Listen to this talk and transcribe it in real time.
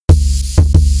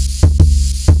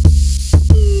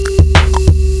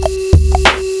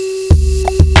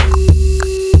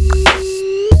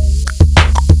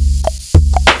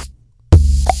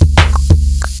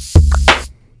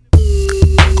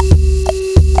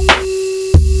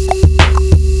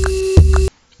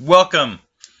Welcome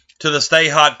to the Stay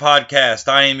Hot podcast.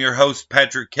 I am your host,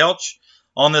 Patrick Kelch.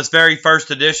 On this very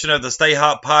first edition of the Stay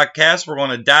Hot podcast, we're going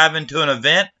to dive into an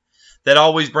event that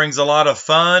always brings a lot of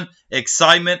fun,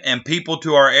 excitement, and people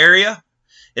to our area.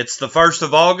 It's the 1st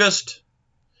of August.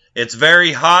 It's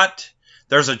very hot.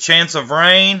 There's a chance of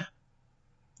rain.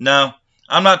 No,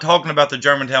 I'm not talking about the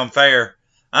Germantown Fair.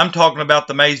 I'm talking about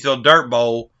the Maysville Dirt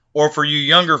Bowl, or for you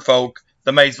younger folk,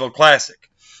 the Maysville Classic.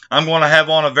 I'm going to have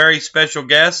on a very special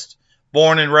guest,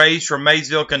 born and raised from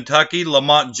Maysville, Kentucky,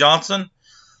 Lamont Johnson.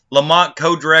 Lamont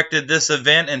co-directed this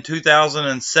event in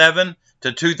 2007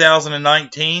 to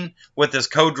 2019 with his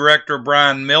co-director,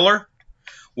 Brian Miller.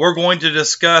 We're going to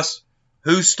discuss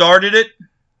who started it,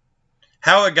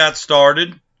 how it got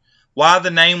started, why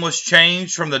the name was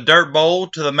changed from the Dirt Bowl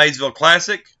to the Maysville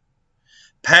Classic,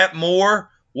 Pat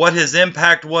Moore, what his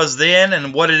impact was then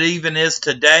and what it even is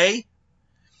today,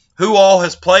 who all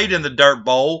has played in the Dirt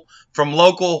Bowl, from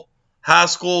local high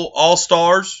school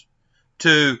all-stars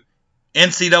to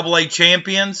NCAA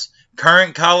champions,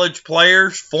 current college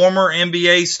players, former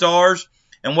NBA stars,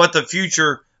 and what the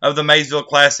future of the Maysville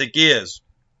Classic is.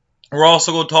 We're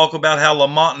also going to talk about how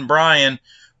Lamont and Brian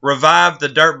revived the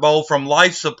Dirt Bowl from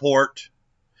life support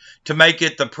to make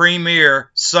it the premier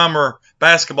summer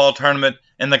basketball tournament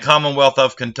in the Commonwealth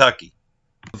of Kentucky.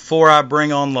 Before I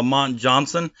bring on Lamont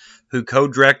Johnson, who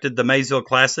co-directed the Maysville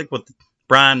Classic with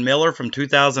Brian Miller from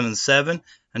 2007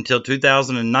 until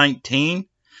 2019.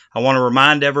 I want to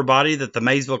remind everybody that the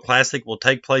Maysville Classic will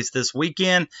take place this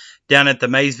weekend down at the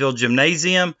Maysville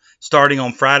Gymnasium, starting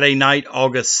on Friday night,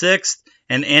 August 6th,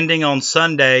 and ending on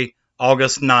Sunday,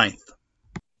 August 9th.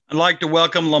 I'd like to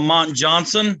welcome Lamont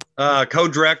Johnson,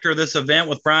 co-director of this event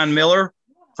with Brian Miller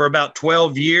for about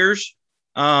 12 years.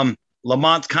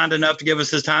 Lamont's kind enough to give us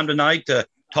his time tonight to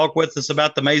talk with us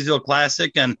about the Maysville Classic,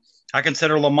 and I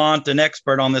consider Lamont an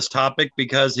expert on this topic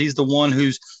because he's the one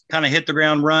who's kind of hit the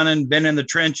ground running, been in the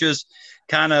trenches,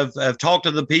 kind of talked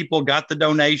to the people, got the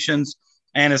donations,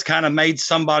 and has kind of made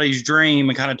somebody's dream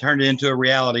and kind of turned it into a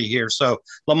reality here. So,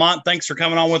 Lamont, thanks for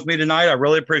coming on with me tonight. I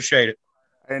really appreciate it.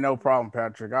 Hey, no problem,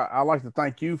 Patrick. I'd like to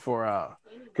thank you for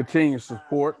continued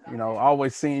support. You know,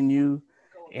 always seeing you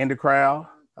in the crowd.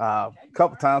 A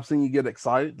couple times seeing you get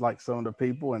excited like some of the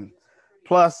people, and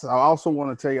plus, I also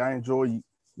want to tell you I enjoy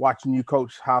watching you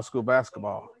coach high school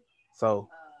basketball. So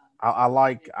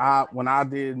when I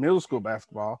did middle school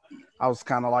basketball, I was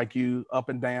kind of like you, up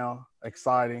and down,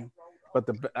 exciting. But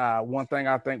the one thing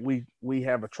I think we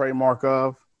have a trademark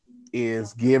of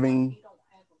is giving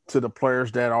to the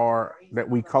players that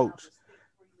we coach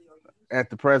at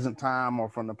the present time or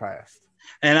from the past.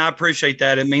 And I appreciate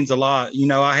that. It means a lot. You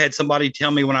know, I had somebody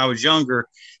tell me when I was younger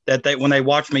that when they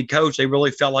watched me coach, they really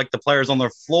felt like the players on the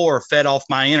floor fed off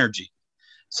my energy.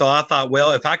 So I thought,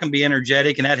 well, if I can be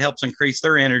energetic and that helps increase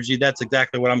their energy, that's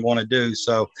exactly what I'm going to do.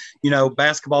 So, you know,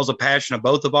 basketball is a passion of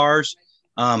both of ours.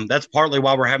 That's partly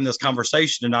why we're having this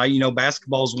conversation tonight. You know,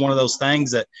 basketball is one of those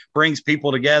things that brings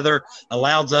people together,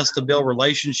 allows us to build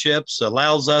relationships,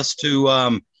 allows us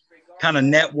to kind of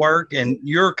network, and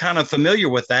you're kind of familiar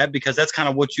with that because that's kind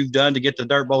of what you've done to get the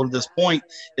Dirt Bowl to this point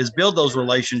is build those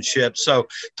relationships. So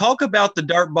talk about the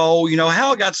Dirt Bowl, you know,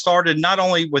 how it got started, not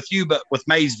only with you, but with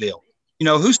Maysville. You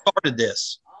know, who started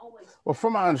this? Well,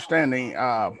 from my understanding,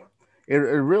 it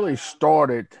really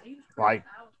started like,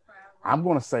 I'm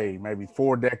going to say maybe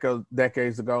 4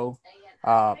 decades ago.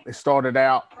 It started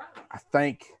out, I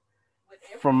think,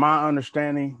 from my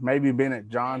understanding, maybe been at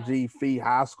John G. Fee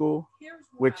High School,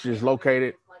 which was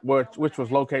located where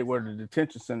the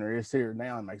detention center is here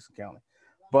now in Mason County.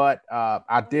 But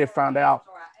I did find out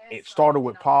it started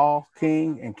with Paul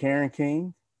King and Karen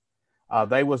King.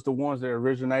 They was the ones that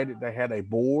originated. They had a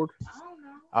board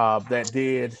they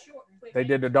did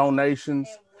the donations.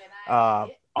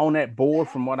 On that board,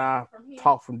 from what I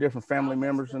talked from different family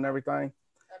members and everything,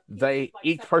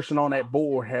 each person on that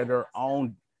board had their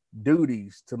own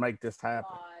duties to make this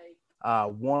happen.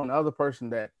 One other person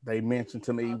that they mentioned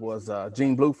to me was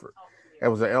Gene Bluford.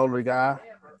 That was an elderly guy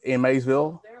in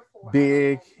Maysville,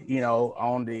 big, you know,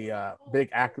 on the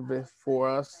big activist for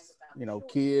us, you know,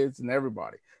 kids and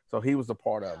everybody. So he was a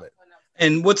part of it.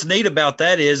 And what's neat about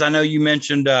that is I know you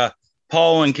mentioned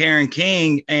Paul and Karen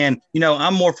King, and, you know,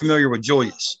 I'm more familiar with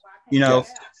Joyous, you know,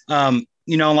 yes.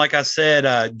 You know, like I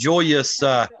said, Joyous,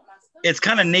 it's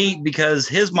kind of neat because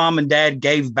his mom and dad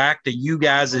gave back to you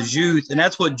guys as youth. And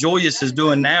that's what Joyous is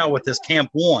doing now with this Camp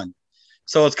One.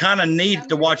 So it's kind of neat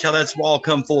to watch how that's all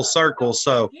come full circle.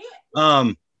 So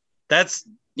that's,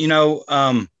 you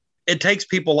know, it takes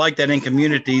people like that in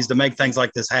communities to make things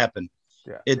like this happen.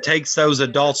 Yeah. It takes those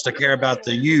adults to care about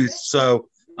the youth. So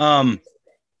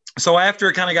So after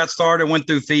it kind of got started, went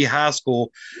through Fee High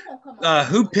School,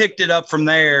 who picked it up from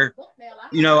there?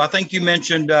 I think you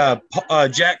mentioned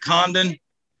Jack Condon.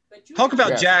 Talk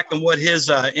about Yes. Jack and what his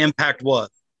impact was.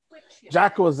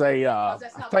 Jack was I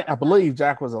believe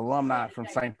Jack was an alumni from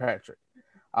St. Patrick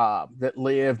that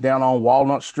lived down on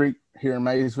Walnut Street here in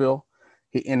Maysville.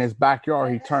 In his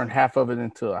backyard, he turned half of it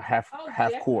into a half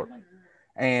court.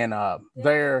 And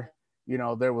there,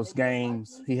 there was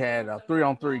games. He had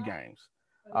 3-on-3 games.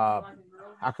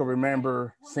 I could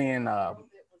remember seeing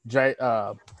Jay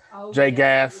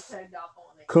Gass,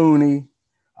 Cooney,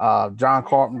 John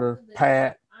Carpenter,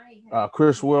 Pat,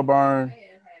 Chris Wilburn,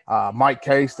 Mike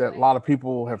Case, that a lot of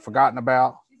people have forgotten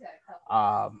about.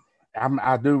 I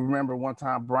do remember one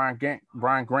time Brian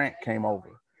Grant came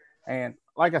over. And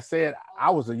like I said, I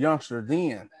was a youngster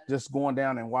then, just going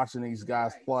down and watching these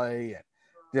guys play and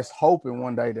just hoping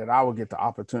one day that I would get the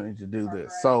opportunity to do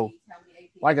this. So,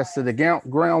 like I said, the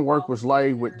groundwork was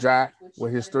laid with Jack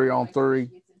with his 3-on-3.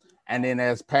 And then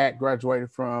as Pat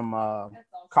graduated from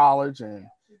college and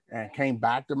came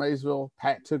back to Maysville,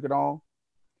 Pat took it on.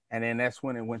 And then that's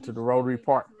when it went to the Rotary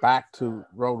Park, back to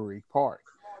Rotary Park,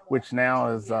 which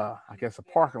now is, I guess, a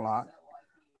parking lot,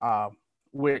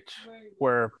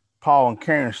 where Paul and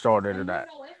Karen started it at.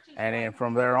 And then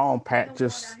from there on, Pat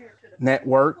just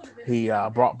networked. He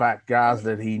brought back guys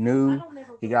that he knew.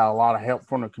 He got a lot of help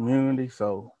from the community.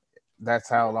 So that's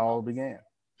how it all began.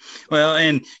 Well,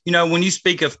 and, when you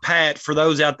speak of Pat, for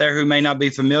those out there who may not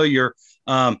be familiar,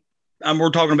 we're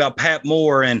talking about Pat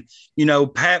Moore. And,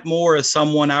 Pat Moore is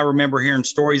someone I remember hearing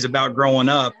stories about growing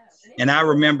up. And I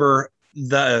remember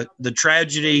the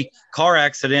tragedy car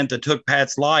accident that took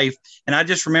Pat's life. And I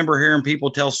just remember hearing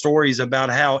people tell stories about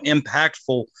how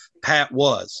impactful Pat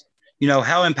was,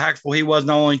 how impactful he was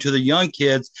not only to the young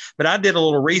kids, but I did a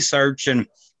little research and,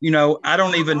 I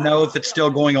don't even know if it's still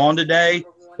going on today,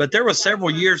 but there was several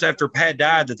years after Pat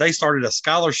died that they started a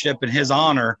scholarship in his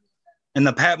honor. And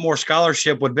the Pat Moore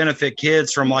Scholarship would benefit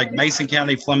kids from like Mason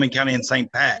County, Fleming County, and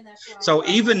St. Pat. So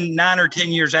even 9 or 10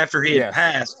 years after he had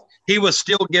passed, he was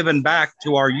still giving back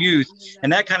to our youth.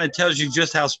 And that kind of tells you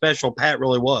just how special Pat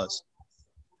really was.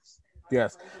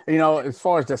 Yes. As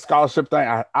far as the scholarship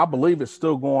thing, I believe it's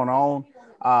still going on.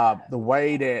 The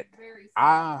way that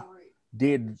I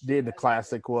did the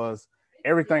Classic was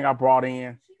everything I brought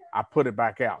in, I put it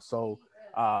back out. So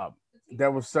there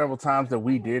were several times that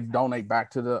we did donate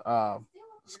back to the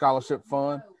scholarship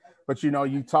fund. But,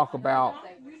 you talk about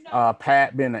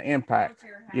Pat being an impact.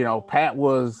 Pat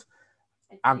was,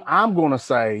 I'm going to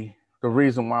say, the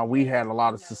reason why we had a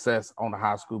lot of success on the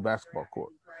high school basketball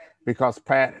court. Because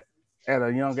Pat, at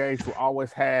a young age, we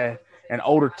always had an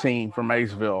older team from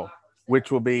Maysville,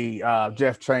 which will be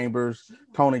Jeff Chambers,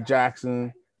 Tony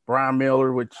Jackson, Brian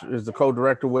Miller, which is the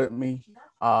co-director with me,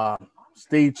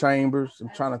 Steve Chambers. I'm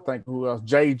trying to think who else.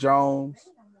 Jay Jones.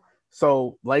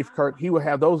 So Leif Kirk, he would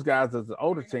have those guys as the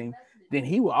older team. Then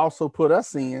he would also put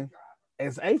us in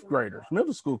as 8th graders,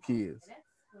 middle school kids.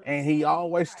 And he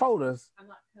always told us,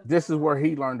 this is where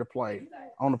he learned to play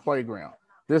on the playground.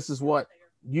 This is what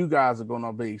you guys are going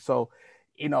to be. So,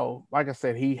 like I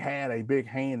said, he had a big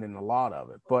hand in a lot of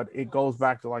it. But it goes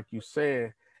back to, like you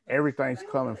said, everything's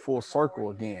coming full circle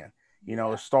again.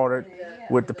 It started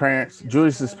with the parents,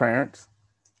 Julius's parents,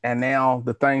 and now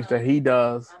the things that he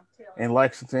does in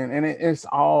Lexington, and it's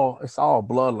all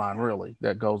bloodline really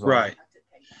that goes on. Right.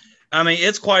 I mean,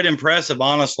 it's quite impressive,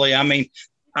 honestly. I mean,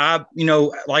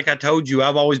 like I told you,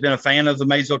 I've always been a fan of the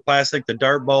Maysville Classic, the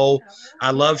Dirt Bowl.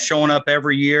 I love showing up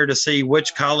every year to see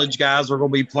which college guys are going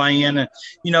to be playing, and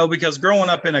because growing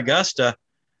up in Augusta,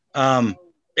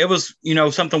 it was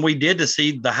something we did to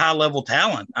see the high level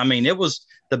talent. I mean, it was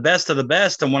the best of the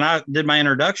best. And when I did my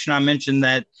introduction, I mentioned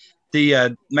that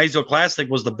the Maysville Classic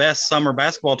was the best summer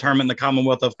basketball tournament in the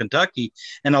Commonwealth of Kentucky.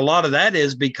 And a lot of that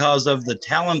is because of the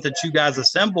talent that you guys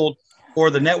assembled or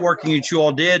the networking that you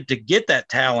all did to get that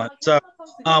talent. So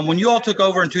when you all took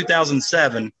over in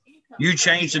 2007, you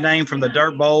changed the name from the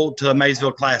Dirt Bowl to the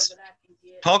Maysville Classic.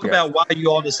 Talk about why you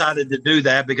all decided to do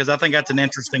that, because I think that's an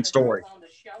interesting story.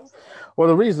 Well,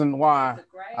 the reason why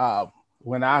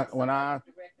when I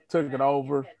took it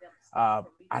over, I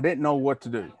didn't know what to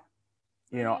do.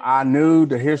 I knew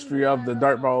the history of the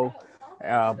Dirt Bowl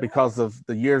because of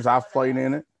the years I've played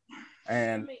in it.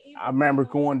 And I remember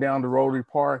going down to Rotary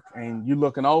Park and you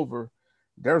looking over,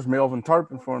 there's Melvin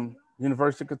Turpin from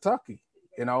University of Kentucky,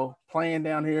 playing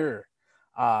down here.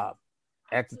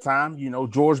 At the time,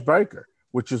 George Baker,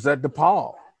 which was at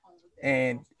DePaul.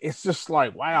 And it's just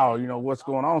like, wow, what's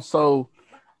going on? So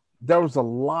there was a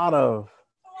lot of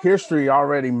history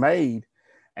already made.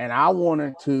 And I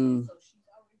wanted to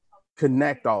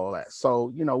connect all of that.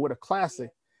 So, you know, with a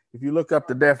classic, if you look up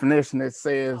the definition, it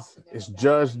says it's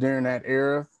judged during that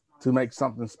era to make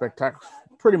something spectacular,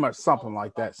 pretty much something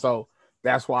like that. So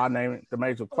that's why I named it the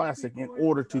Maysville Classic, in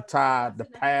order to tie the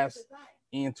past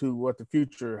into what the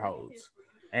future holds.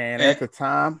 And at the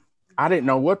time, I didn't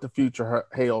know what the future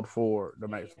held for the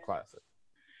Maysville Classic.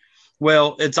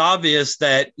 Well, it's obvious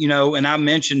that, you know, and I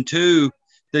mentioned too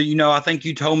that, you know, I think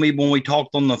you told me when we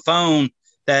talked on the phone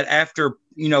that after,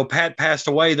 you know, Pat passed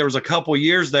away, there was a couple of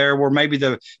years there where maybe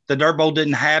the Dirt Bowl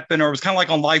didn't happen, or it was kind of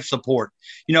like on life support.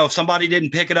 You know, if somebody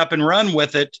didn't pick it up and run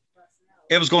with it,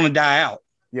 it was going to die out.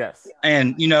 Yes.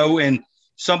 And, you know, and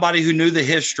somebody who knew the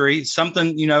history,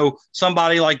 something, you know,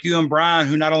 somebody like you and Brian,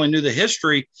 who not only knew the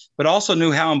history, but also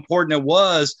knew how important it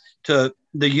was to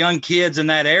the young kids in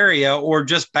that area, or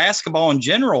just basketball in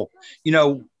general. You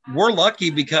know, we're lucky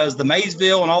because the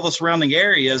Maysville and all the surrounding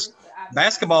areas,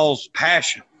 basketball's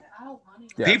passion.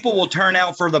 Yes. People will turn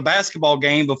out for the basketball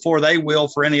game before they will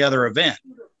for any other event.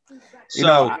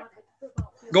 So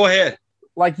go ahead.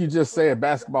 Like you just said,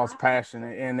 basketball's passion,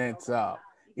 and it's,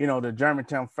 you know, the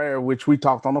Germantown Fair, which we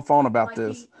talked on the phone about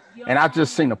this. And I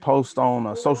just seen a post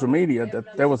on social media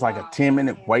that there was like a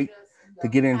 10-minute wait to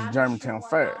get into Germantown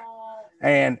Fair.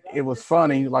 And it was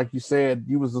funny, like you said,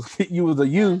 you was a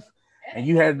youth, and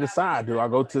you had to decide: do I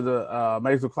go to the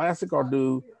Maysville Classic, or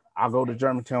do I go to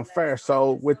Germantown Fair?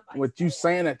 So with you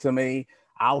saying it to me,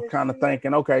 I was kind of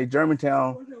thinking, okay,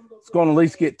 Germantown is going to at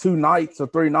least get 2 nights or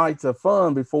 3 nights of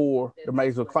fun before the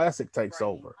Maysville Classic takes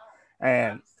over.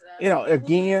 And you know,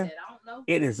 again,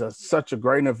 it is such a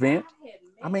great event.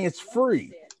 I mean, it's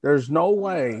free. There's no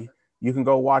way you can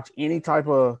go watch any type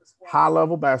of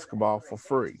high-level basketball for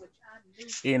free.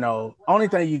 You know, only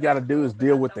thing you got to do is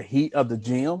deal with the heat of the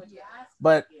gym.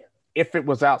 But if it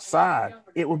was outside,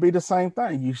 it would be the same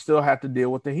thing. You still have to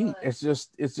deal with the heat. It's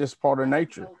just part of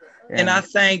nature. And I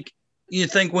think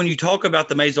when you talk about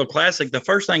the Maysville Classic, the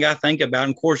first thing I think about,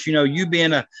 and of course, you know, you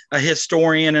being a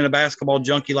historian and a basketball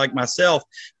junkie like myself,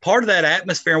 part of that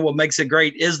atmosphere and what makes it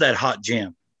great is that hot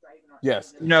gym.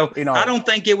 Yes. You know, I don't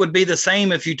think it would be the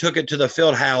same if you took it to the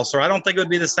field house, or I don't think it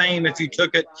would be the same if you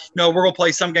took it, you know, we're going to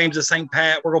play some games at St.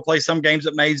 Pat, we're going to play some games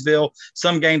at Maysville,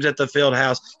 some games at the field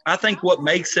house. I think what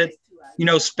makes it, you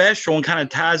know, special and kind of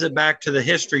ties it back to the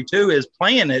history too is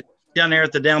playing it down there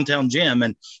at the downtown gym.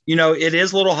 And, you know, it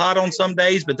is a little hot on some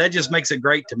days, but that just makes it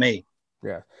great to me.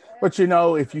 Yeah. But, you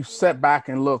know, if you step back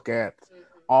and look at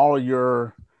all of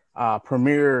your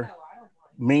premier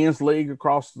men's league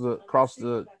across the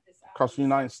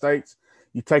United States,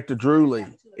 you take the Drew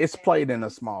League, it's played in a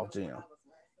small gym.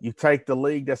 You take the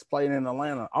league that's played in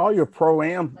Atlanta, all your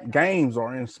pro-am games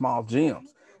are in small gyms,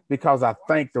 because I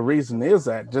think the reason is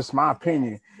that, just my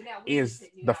opinion, is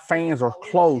the fans are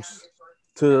close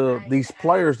to these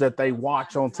players that they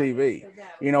watch on TV.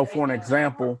 You know, for an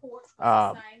example,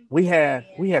 we had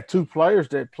 2 players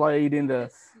that played in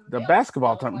the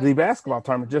basketball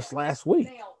tournament just last week.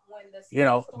 You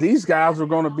know, these guys are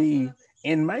going to be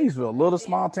in Maysville, little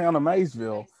small town of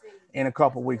Maysville, in a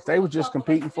couple of weeks. They were just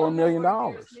competing for $1 million.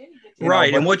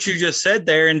 Right. And what you just said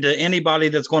there, and to anybody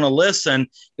that's going to listen,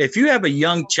 if you have a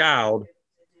young child,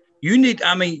 you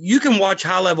can watch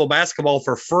high-level basketball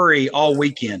for free all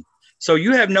weekend. So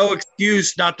you have no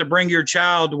excuse not to bring your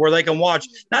child where they can watch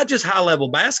not just high-level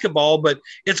basketball, but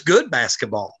it's good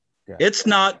basketball. Yeah. It's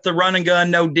not the run and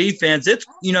gun, no defense. It's,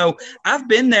 you know, I've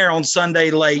been there on Sunday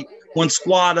late when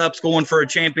squad up's going for a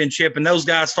championship and those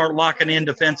guys start locking in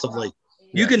defensively.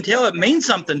 You can tell it means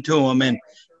something to them. And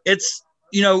it's,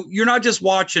 you know, you're not just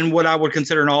watching what I would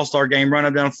consider an all-star game, run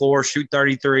up down the floor, shoot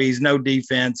 33s, no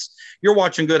defense. You're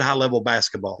watching good high-level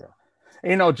basketball.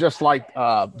 You know, just like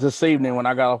this evening when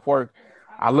I got off work,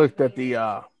 I looked at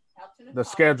the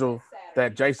schedule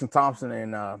that Jason Thompson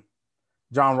and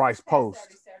John Rice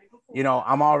post. You know,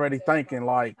 I'm already thinking,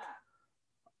 like,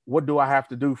 what do I have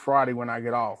to do Friday when I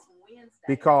get off?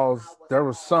 Because there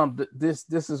was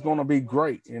this is going to be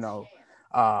great, you know.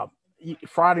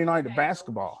 Friday night of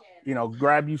basketball, you know,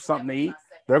 grab you something to eat.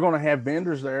 They're going to have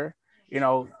vendors there. You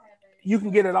know, you can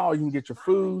get it all. You can get your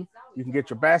food. You can get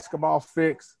your basketball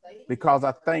fix, because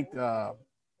I think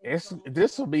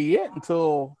this will be it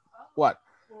until what?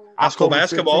 High school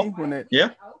basketball.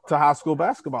 To high school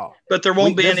basketball. But there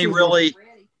won't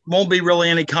be really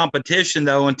any competition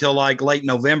though until like late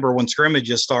November when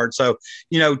scrimmages start. So,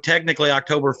 you know, technically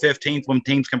October 15th when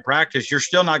teams can practice, you're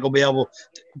still not going to be able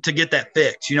to get that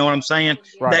fix. You know what I'm saying?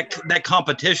 Right. That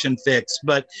competition fix.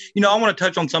 But, you know, I want to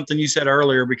touch on something you said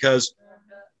earlier, because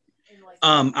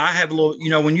I have a little,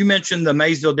 you know, when you mentioned the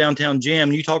Maysville downtown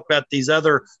gym, you talked about these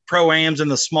other pro-ams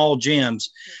and the small gyms.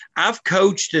 I've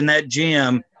coached in that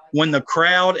gym when the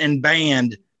crowd and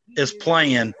band is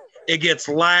playing, it gets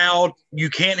loud. You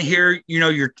can't hear,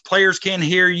 your players can't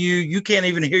hear you. You can't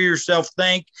even hear yourself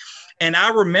think. And I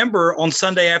remember on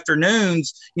Sunday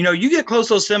afternoons, you get close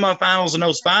to those semifinals and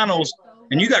those finals,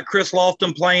 and you got Chris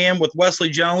Lofton playing with Wesley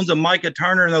Jones and Micah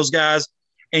Turner and those guys.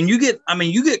 And you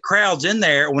get crowds in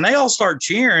there. When they all start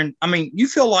cheering, you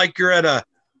feel like you're at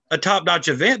a top-notch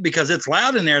event because it's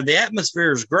loud in there. The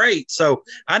atmosphere is great. So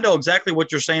I know exactly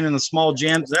what you're saying in the small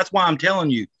gyms. That's why I'm telling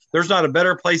you, there's not a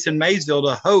better place in Maysville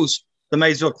to host the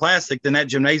Maysville Classic than that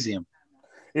gymnasium.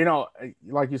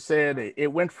 Like you said,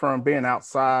 it went from being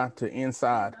outside to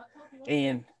inside.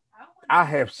 And I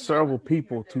have several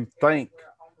people to thank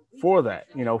for that.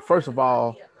 First of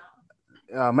all,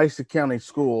 Mason County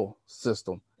school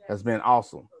system has been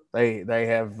awesome. They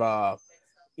have,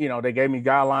 they gave me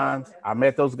guidelines. I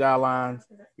met those guidelines.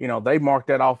 They marked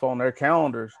that off on their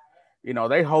calendars.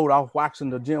 They hold off waxing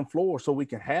the gym floor so we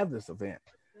can have this event.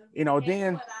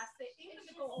 Then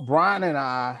Brian and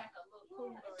I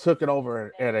took it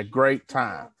over at a great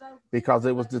time because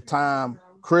it was the time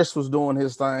Chris was doing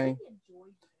his thing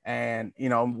and,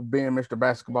 being Mr.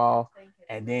 Basketball,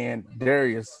 and then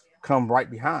Darius come right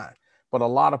behind. But a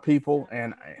lot of people,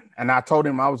 and I told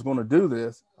him I was going to do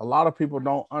this, a lot of people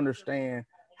don't understand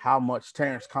how much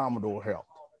Terrence Commodore helped.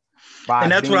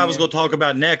 And that's what I was going to talk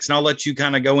about next. And I'll let you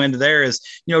kind of go into there is,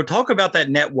 talk about that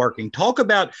networking, talk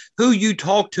about who you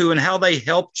talk to and how they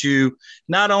helped you,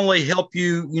 not only help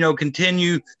you,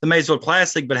 continue the Maysville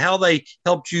Classic, but how they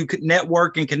helped you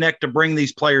network and connect to bring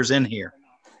these players in here.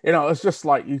 It's just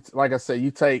like I said,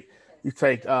 you take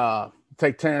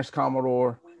Terrence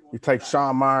Commodore, you take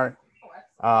Sean Meyer,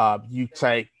 you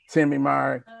take Timmy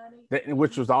Meyer,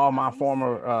 which was all my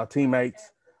former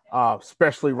teammates,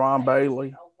 especially Ron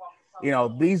Bailey.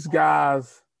 These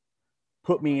guys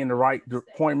point me in the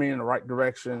right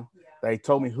direction. They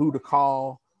told me who to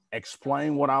call,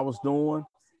 explain what I was doing,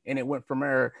 and it went from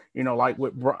there. Like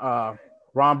with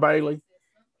Ron Bailey,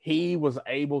 he was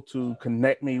able to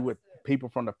connect me with people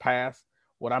from the past.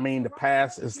 What I mean, the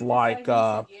past is like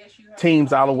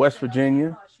teams out of West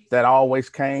Virginia that always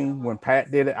came when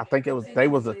Pat did it. I think they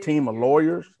was a team of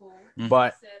lawyers,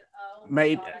 but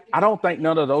I don't think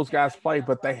none of those guys played,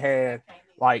 but they had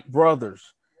like brothers,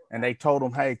 and they told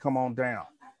them, hey, come on down.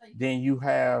 Then you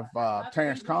have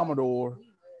Terrence Commodore,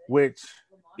 which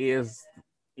is,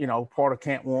 part of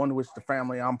Camp One, which the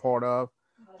family I'm part of,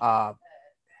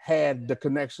 had the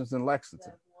connections in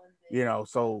Lexington,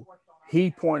 so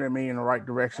he pointed me in the right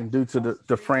direction due to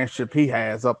the friendship he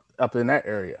has up in that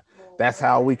area. That's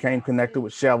how we came connected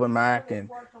with Shelvin Mack and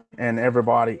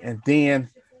everybody. And then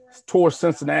towards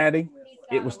Cincinnati,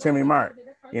 it was Timmy Meyer.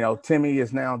 Timmy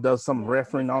does some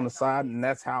refereeing on the side, and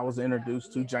that's how I was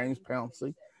introduced to James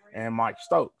Pouncey and Mike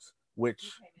Stokes,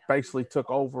 which basically took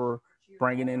over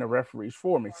bringing in the referees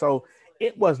for me. So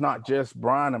it was not just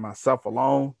Brian and myself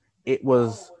alone. It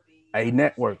was a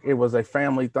network. It was a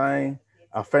family thing,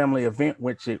 a family event,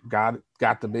 which it got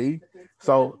to be.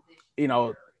 So,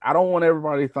 I don't want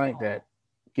everybody to think that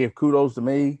give kudos to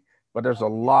me, but there's a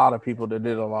lot of people that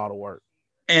did a lot of work.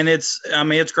 And it's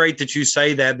great that you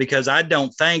say that because I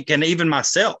don't think, and even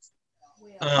myself,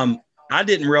 I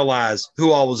didn't realize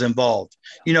who all was involved.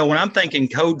 When I'm thinking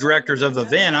co-directors of the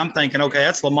event, I'm thinking, okay,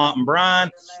 that's Lamont and Brian.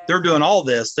 They're doing all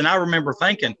this. Then I remember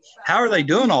thinking, how are they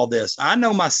doing all this? I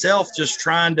know myself just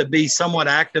trying to be somewhat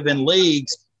active in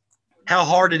leagues, how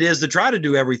hard it is to try to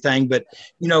do everything. But,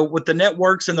 with the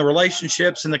networks and the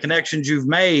relationships and the connections you've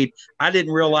made, I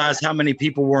didn't realize how many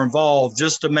people were involved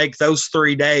just to make those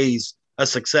 3 days a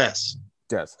success.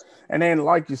 Yes. And then,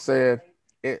 like you said,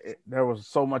 there was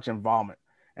so much involvement.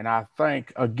 And I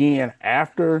think, again,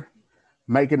 after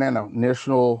making an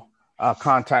initial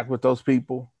contact with those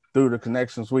people through the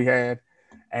connections we had,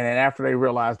 and then after they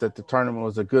realized that the tournament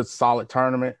was a good, solid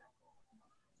tournament,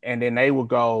 and then they would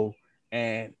go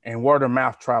and word of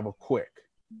mouth travel quick.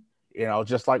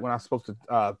 Just like when I spoke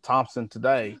to Thompson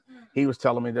today, he was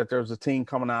telling me that there's a team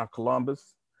coming out of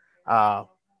Columbus.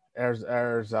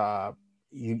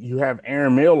 You have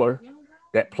Aaron Miller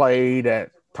that played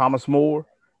at Thomas More,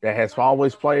 that has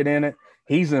always played in it.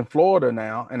 He's in Florida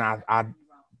now, and I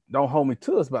don't hold me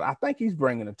to this, but I think he's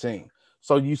bringing a team.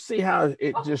 So you see how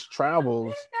it just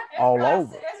travels all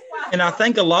over. And I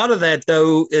think a lot of that,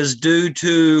 though, is due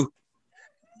to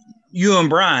you and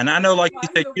Brian. I know, like you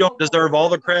said, you don't deserve all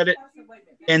the credit,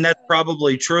 and that's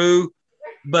probably true.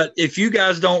 But if you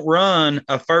guys don't run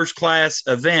a first-class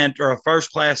event or a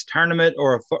first-class tournament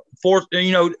or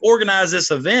organize this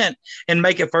event and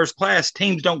make it first-class,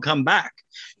 teams don't come back.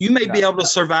 You may be able to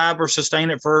survive or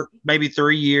sustain it for maybe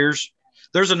 3 years.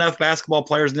 there's enough basketball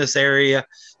players in this area.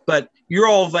 But you're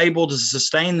all able to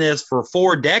sustain this for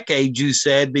 4 decades, you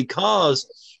said, because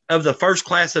of the first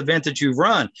class event that you've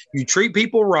run. You treat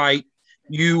people right.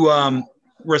 You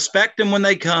respect them when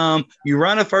they come. You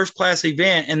run a first class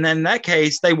event, and then in that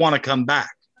case, they want to come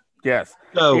back. Yes.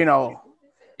 So,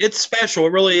 it's special.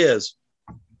 It really is.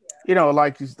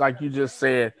 Like you just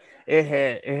said, it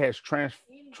has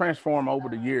transformed over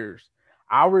the years.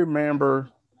 I remember,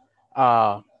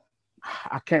 I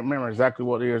can't remember exactly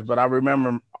what it is, but I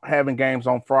remember having games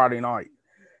on Friday night.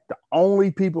 The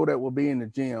only people that will be in the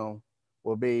gym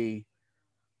will be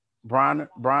Brian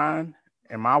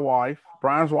and my wife,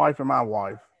 Brian's wife and my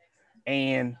wife,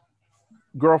 and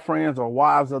girlfriends or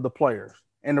wives of the players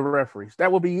and the referees.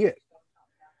 That will be it.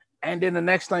 And then the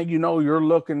next thing you know,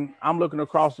 I'm looking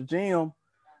across the gym.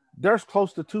 There's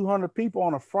close to 200 people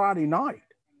on a Friday night.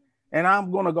 And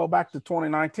I'm going to go back to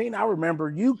 2019. I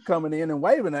remember you coming in and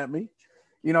waving at me.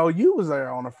 You was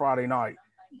there on a Friday night.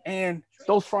 And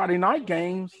those Friday night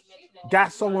games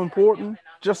got so important,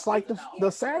 just like the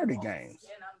Saturday games.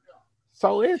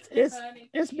 So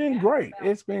it's been great.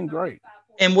 It's been great.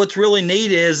 And what's really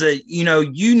neat is that,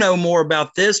 you know more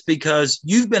about this because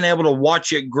you've been able to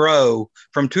watch it grow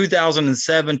from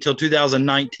 2007 till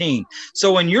 2019.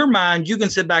 So in your mind, you can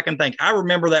sit back and think, I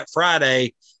remember that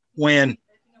Friday when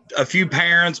a few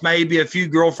parents, maybe a few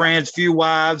girlfriends, few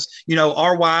wives,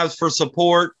 our wives for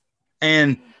support.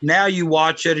 And now you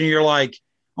watch it and you're like,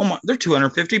 oh my, there are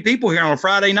 250 people here on a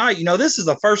Friday night. This is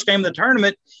the first game of the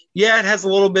tournament. Yeah, it has a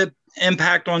little bit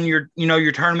impact on your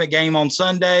tournament game on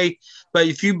Sunday. But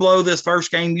if you blow this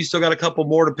first game, you still got a couple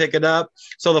more to pick it up.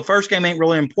 So the first game ain't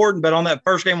really important. But on that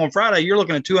first game on Friday, you're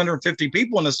looking at 250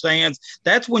 people in the stands.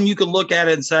 That's when you can look at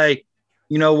it and say,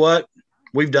 you know what?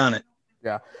 We've done it.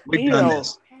 Yeah. We've done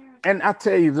this. And I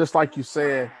tell you, just like you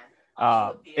said,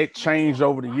 it changed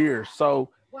over the years.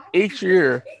 So each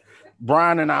year,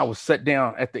 Brian and I would sit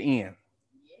down at the end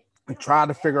and try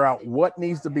to figure out what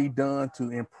needs to be done to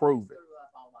improve it.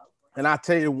 And I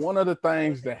tell you, one of the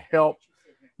things that helped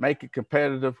make it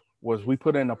competitive was we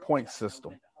put in a point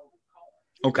system.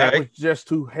 Okay. That was just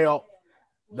to help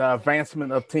the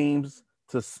advancement of teams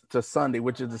to Sunday,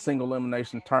 which is the single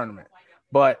elimination tournament.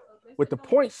 But with the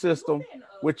point system,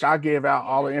 which I gave out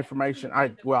all the information,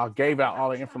 I gave out all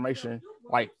the information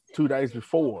like 2 days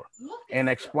before and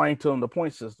explained to them the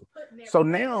point system. So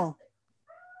now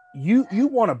you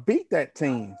want to beat that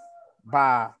team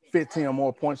by 15 or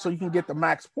more points so you can get the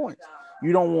max points.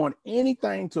 You don't want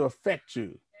anything to affect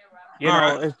you.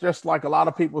 It's just like a lot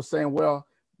of people saying, well,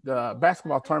 the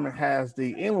basketball tournament has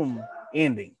the interim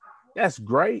ending. That's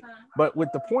great. But with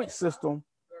the point system,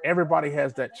 everybody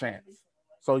has that chance.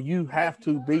 So you have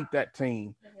to beat that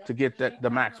team to get the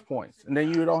max points. And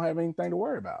then you don't have anything to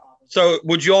worry about. So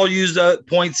would you all use the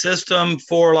point system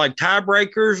for like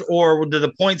tiebreakers, or do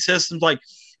the point systems, like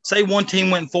say one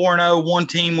team went 4-0, one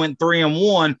team went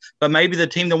 3-1, but maybe the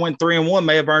team that went 3-1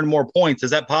 may have earned more points. Is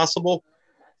that possible?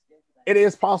 It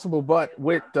is possible, but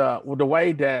with the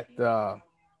way that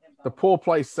the pool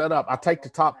play set up, I take the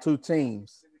top 2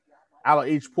 teams out of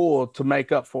each pool to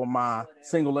make up for my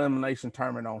single elimination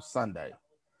tournament on Sunday.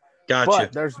 Gotcha.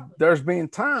 But there's been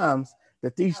times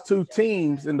that these 2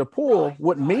 teams in the pool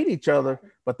wouldn't meet each other,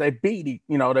 but they beat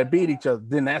each other.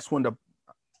 Then that's when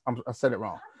I said it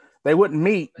wrong. They wouldn't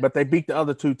meet, but they beat the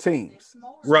other 2 teams.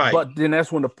 Right. But then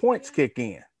that's when the points kick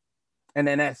in. And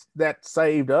then that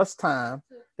saved us time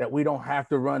that we don't have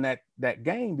to run that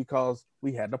game because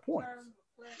we had the points.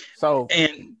 So,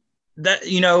 and that,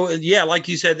 like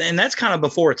you said, and that's kind of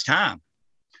before it's time.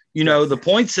 The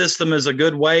point system is a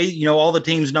good way. All the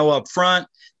teams know up front,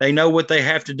 they know what they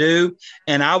have to do.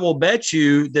 And I will bet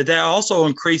you that also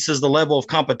increases the level of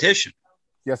competition.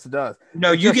 Yes, it does.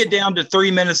 You get down to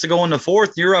 3 minutes to go in the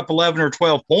fourth, you're up 11 or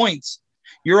 12 points.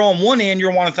 You're on one end,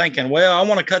 you're thinking, well, I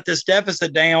want to cut this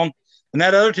deficit down. And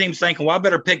that other team's thinking, well, I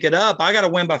better pick it up. I got to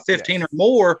win by 15 or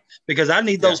more because I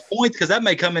need those points because that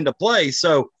may come into play.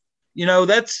 So,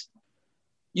 that's,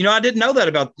 I didn't know that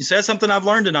about you. So that's something I've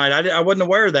learned tonight. I wasn't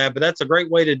aware of that, but that's a great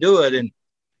way to do it. And,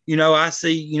 I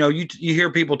see, you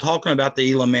hear people talking about the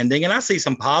elim ending, and I see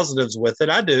some positives with it.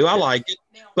 I do. I like it.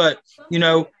 But,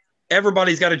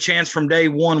 everybody's got a chance from day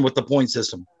one with the point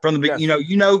system. From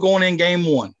the going in game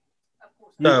one.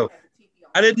 So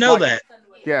I didn't know that.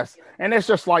 Yes. And it's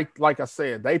just like I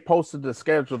said, they posted the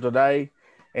schedule today,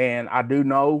 and I do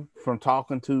know from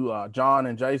talking to John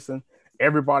and Jason,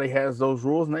 everybody has those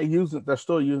rules, and they're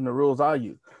still using the rules I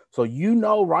use. So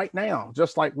right now,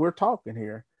 just like we're talking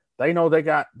here, they know they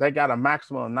got a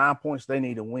maximum of 9 points they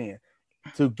need to win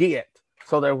to get.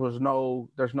 So there's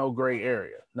no gray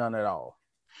area, none at all.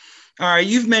 All right,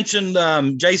 you've mentioned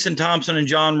Jason Thompson and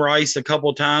John Rice a couple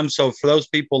of times. So for those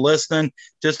people listening,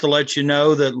 just to let you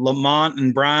know that Lamont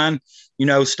and Brian,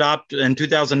 stopped in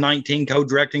 2019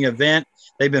 co-directing event.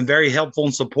 They've been very helpful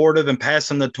and supportive and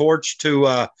passing the torch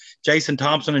to Jason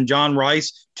Thompson and John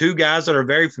Rice, two guys that are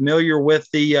very familiar with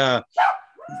the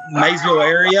Maysville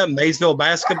area, Maysville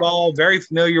basketball, very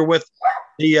familiar with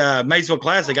the Maysville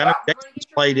Classic. I know Jason's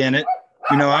played in it.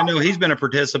 I know he's been a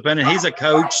participant and he's a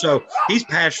coach, so he's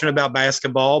passionate about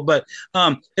basketball. But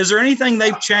is there anything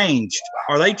they've changed?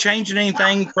 Are they changing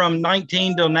anything from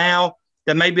 19 till now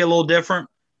that may be a little different?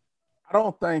 I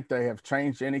don't think they have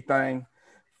changed anything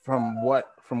from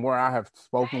where I have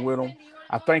spoken with them.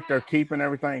 I think they're keeping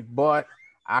everything, but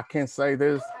I can say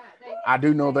this. I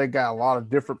do know they got a lot of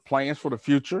different plans for the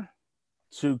future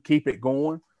to keep it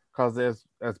going because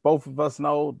as both of us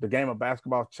know, the game of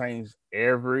basketball changed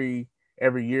every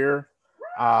year.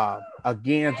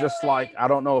 Again, just like, I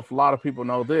don't know if a lot of people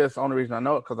know this. The only reason I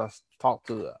know it because I talked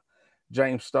to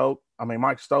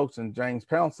Mike Stokes and James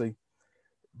Pouncey.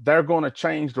 They're going to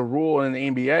change the rule in the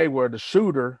NBA where the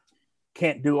shooter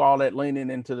can't do all that leaning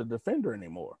into the defender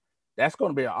anymore. That's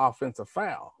going to be an offensive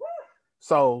foul.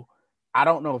 So I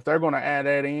don't know if they're going to add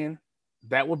that in.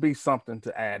 That would be something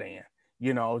to add in.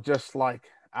 Just like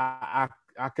I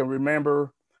can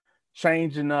remember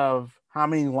changing of how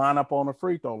many line up on the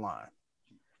free throw line.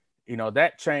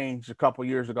 That changed a couple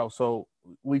years ago. So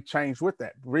we changed with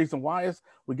that. The reason why is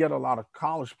we get a lot of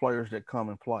college players that come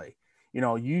and play.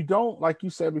 You don't, like you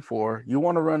said before, you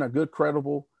want to run a good,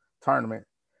 credible tournament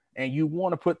and you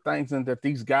want to put things in that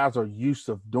these guys are used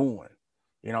to doing.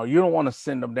 You don't want to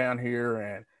send them down here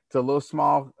and to a little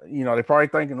small, they're probably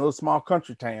thinking a little small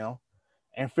country town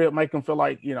and make them feel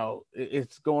like,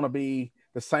 it's going to be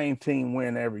the same team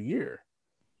win every year.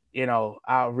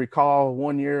 I recall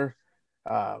one year,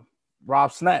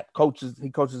 Rob Snap coaches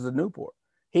at Newport.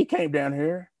 He came down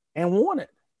here and won it.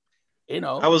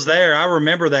 I was there. I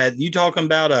remember that. You talking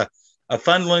about a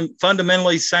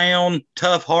fundamentally sound,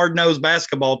 tough, hard-nosed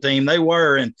basketball team. They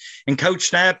were. And Coach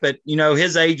Snap at,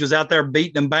 his age was out there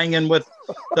beating and banging with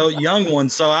the young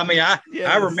ones. So,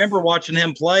 I remember watching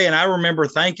him play, and I remember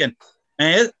thinking,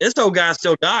 man, this old guy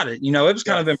still got it. It was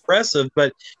kind of impressive.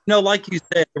 But, like you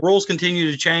said, the rules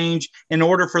continue to change. In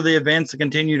order for the events to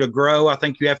continue to grow, I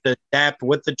think you have to adapt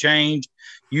with the change.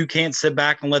 You can't sit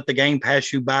back and let the game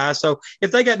pass you by. So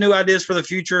if they got new ideas for the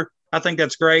future, I think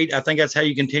that's great. I think that's how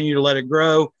you continue to let it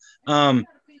grow.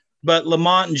 But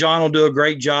Lamont and John will do a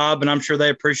great job, and I'm sure they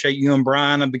appreciate you and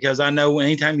Brian because I know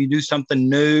anytime you do something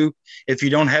new, if you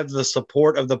don't have the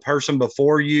support of the person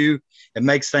before you, it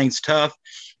makes things tough.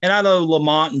 And I know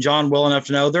Lamont and John well enough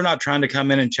to know they're not trying to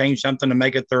come in and change something to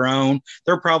make it their own.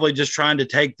 They're probably just trying to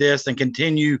take this and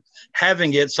continue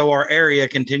having it so our area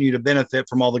continue to benefit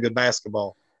from all the good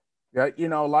basketball. Yeah,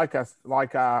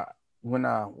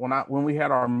 when we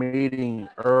had our meeting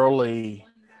early,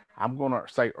 I'm gonna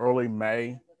say early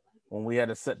May, when we had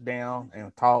to sit down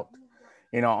and talk.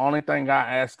 Only thing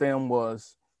I asked them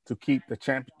was to keep the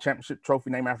championship trophy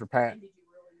named after Pat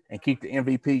and keep the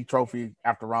MVP trophy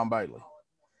after Ron Bailey.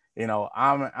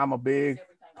 I'm a big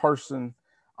person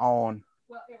on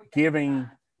giving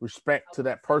respect to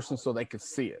that person so they could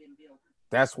see it.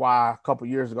 That's why a couple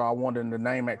years ago I wanted to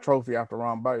name that trophy after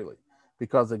Ron Bailey.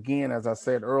 Because again, as I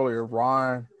said earlier,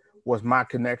 Ron was my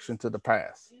connection to the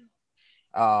past.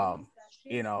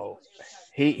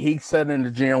 He sat in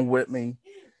the gym with me.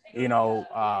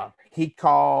 He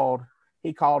called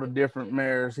the different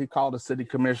mayors. He called the city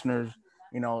commissioners.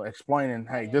 Explaining,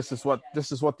 hey, this is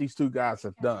what these two guys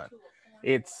have done.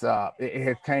 It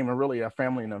came really a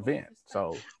family event.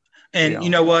 So, and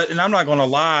you know what? And I'm not going to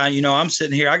lie. I'm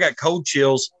sitting here. I got cold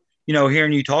chills.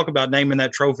 Hearing you talk about naming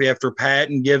that trophy after Pat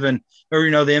and giving, or, the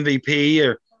MVP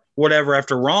or whatever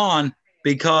after Ron,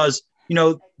 because,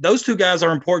 those two guys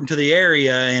are important to the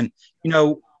area. And,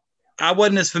 I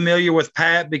wasn't as familiar with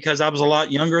Pat because I was a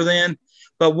lot younger then,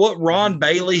 but what Ron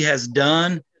Bailey has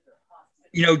done,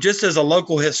 just as a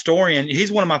local historian, he's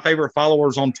one of my favorite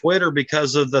followers on Twitter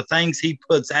because of the things he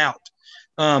puts out.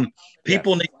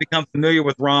 People need to become familiar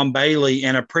with Ron Bailey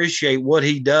and appreciate what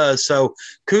he does. So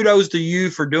kudos to you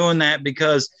for doing that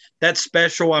because that's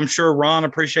special. I'm sure Ron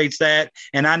appreciates that.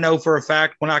 And I know for a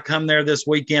fact when I come there this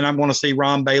weekend, I'm going to see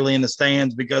Ron Bailey in the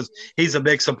stands because he's a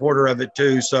big supporter of it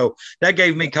too. So that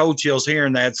gave me cold chills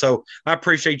hearing that. So I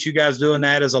appreciate you guys doing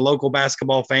that as a local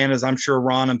basketball fan, as I'm sure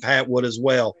Ron and Pat would as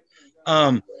well.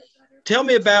 Tell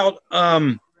me about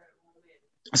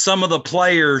some of the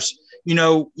players.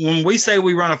 When we say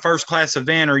we run a first-class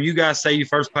event or you guys say you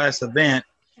first-class event,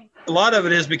 a lot of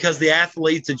it is because the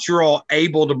athletes that you're all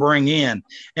able to bring in.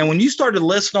 And when you started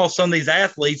listing off some of these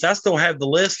athletes, I still have the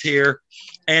list here,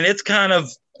 and it's kind of,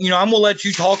 I'm going to let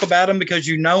you talk about them because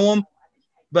you know them,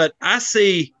 but I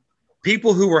see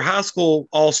people who were high school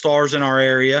all-stars in our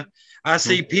area. I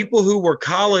see people who were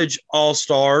college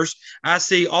all-stars. I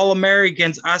see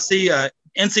All-Americans. I see a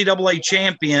NCAA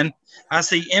champion. I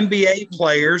see NBA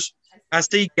players. I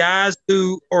see guys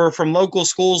who are from local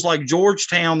schools like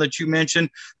Georgetown that you mentioned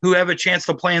who have a chance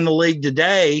to play in the league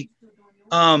today.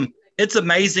 It's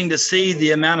amazing to see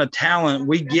the amount of talent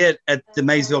we get at the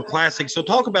Maysville Classic. So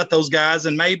talk about those guys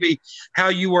and maybe how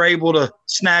you were able to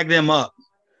snag them up.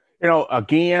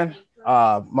 Again,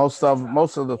 most of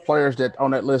the players that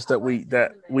on that list that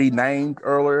we named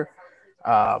earlier,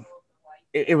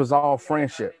 it was all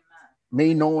friendship.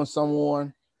 Me knowing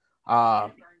someone,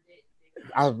 I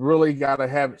really got to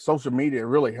have social media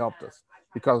really helped us,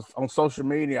 because on social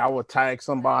media, I would tag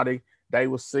somebody, they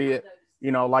would see it,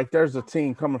 like there's a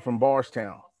team coming from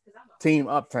Bardstown, Team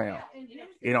Uptown.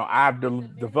 I've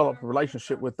developed a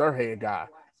relationship with their head guy,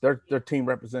 their team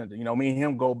representative. Me and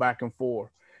him go back and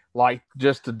forth. Like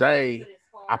just today,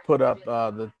 I put up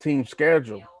the team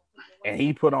schedule, and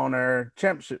he put on their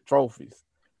championship trophies.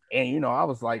 And, I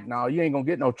was like, no, you ain't going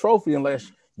to get no trophy unless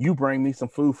you bring me some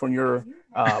food from your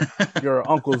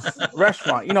uncle's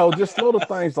restaurant, just little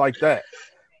things like that.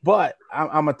 But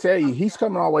I'm going to tell you, he's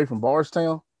coming all the way from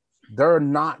Bardstown. They're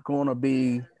not going to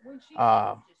be,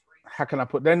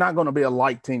 they're not going to be a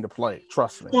light team to play.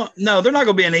 Trust me. Well, no, they're not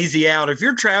going to be an easy out. If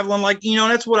you're traveling, like,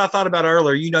 that's what I thought about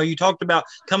earlier. You talked about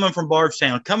coming from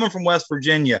Bardstown, coming from West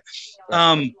Virginia,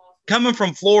 coming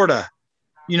from Florida.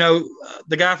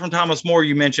 The guy from Thomas More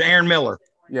you mentioned, Aaron Miller.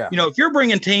 Yeah. If you're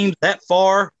bringing teams that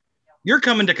far, you're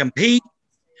coming to compete,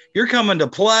 you're coming to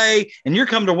play, and you're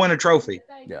coming to win a trophy.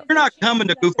 Yeah. You're not coming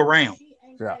to goof around.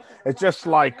 Yeah. It's just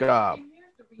like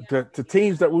the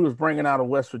teams that we was bringing out of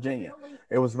West Virginia.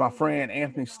 It was my friend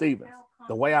Anthony Stevens.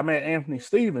 The way I met Anthony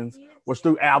Stevens was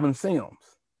through Alvin Sims.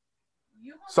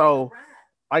 So,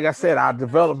 like I said, I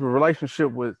developed a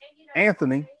relationship with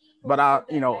Anthony, but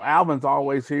Alvin's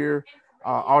always here.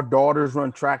 Our daughters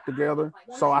run track together,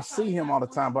 so I see him all the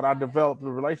time, but I developed a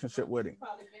relationship with him.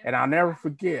 And I'll never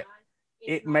forget,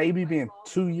 it maybe been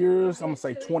 2 years, I'm going to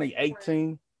say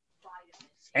 2018,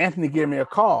 Anthony gave me a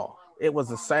call. It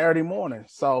was a Saturday morning,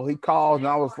 so he called, and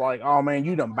I was like, oh, man,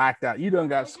 you done backed out. You done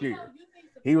got scared.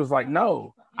 He was like,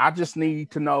 no, I just need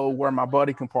to know where my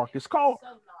buddy can park his car.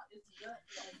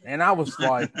 And I was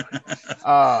like,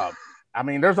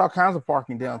 there's all kinds of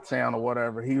parking downtown or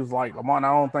whatever. He was like, Lamont,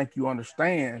 I don't think you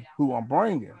understand who I'm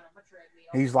bringing.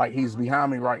 He's like, he's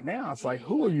behind me right now. I was like,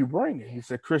 who are you bringing? He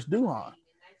said, Chris Duhon.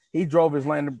 He drove his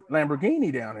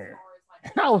Lamborghini down here.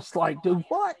 And I was like, dude,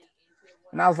 what?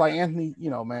 And I was like, Anthony,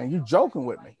 man, you joking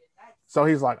with me. So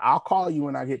he's like, I'll call you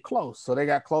when I get close. So they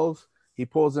got close. He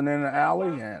pulls in the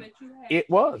alley, and it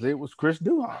was Chris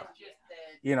Duhon.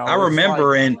 I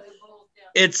remember, and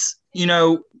it's,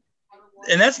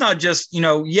 and that's not just,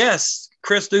 yes,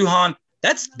 Chris Duhon,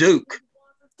 that's Duke.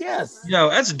 Yes.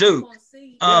 That's Duke.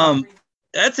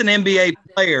 That's an NBA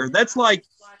player. That's like,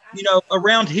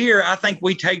 around here, I think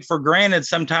we take for granted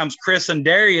sometimes Chris and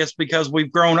Darius because we've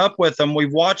grown up with them.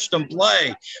 We've watched them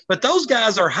play. But those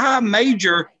guys are high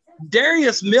major.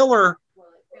 Darius Miller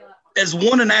has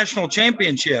won a national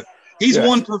championship. He's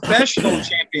won professional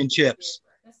championships.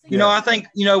 I think,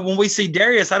 when we see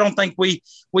Darius, I don't think we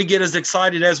get as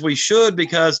excited as we should,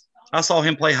 because I saw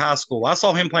him play high school. I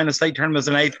saw him playing a state tournament as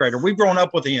an 8th grader. We've grown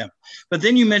up with him. But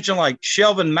then you mentioned like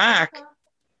Shelvin Mack,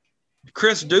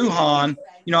 Chris Duhon,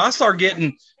 I start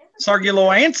getting a little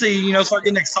antsy, start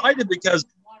getting excited because,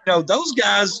 those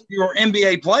guys, you're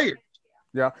NBA players.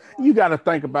 Yeah. You got to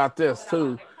think about this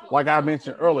too. Like I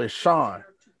mentioned earlier, Sean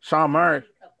Merrick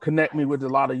connect me with a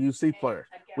lot of UC players.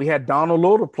 We had Donald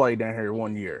Little play down here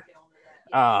one year.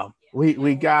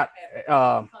 We got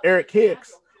Eric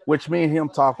Hicks, which me and him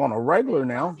talk on a regular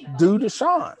now due to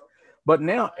Sean. But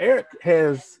now Eric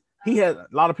a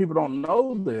lot of people don't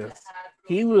know this.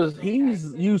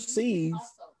 He's UC's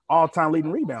all-time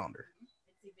leading rebounder.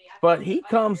 But he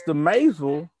comes to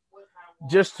Maysville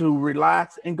just to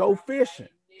relax and go fishing.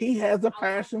 He has a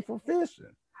passion for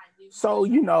fishing. So,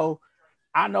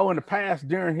 I know in the past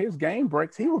during his game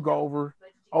breaks, he would go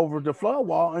over the flood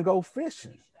wall and go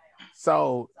fishing.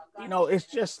 So, it's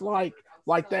just like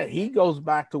that. He goes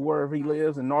back to wherever he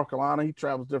lives in North Carolina. He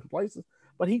travels different places,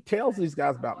 but he tells these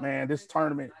guys about, man, this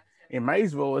tournament in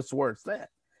Maysville is where it's at.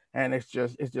 And it's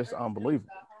just unbelievable.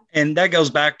 And that goes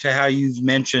back to how you've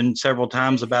mentioned several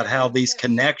times about how these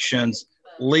connections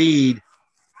lead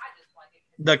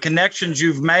the connections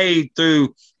you've made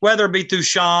through, whether it be through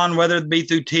Sean, whether it be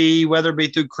through T, whether it be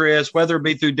through Chris, whether it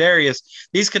be through Darius,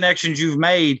 these connections you've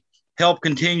made help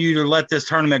continue to let this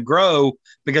tournament grow,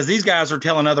 because these guys are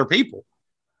telling other people,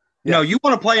 you know, you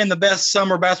want to play in the best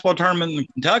summer basketball tournament in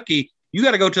Kentucky, you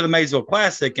got to go to the Maysville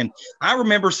Classic. And I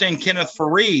remember seeing Kenneth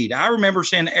Fareed. I remember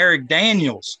seeing Eric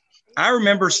Daniels. I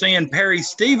remember seeing Perry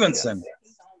Stevenson.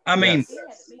 I mean,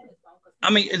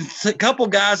 it's a couple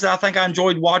guys that I think I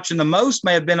enjoyed watching the most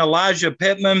may have been Elijah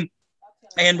Pittman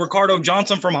and Ricardo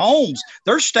Johnson from Holmes.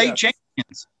 They're state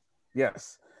champions.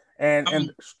 Yes.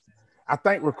 And I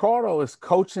think Ricardo is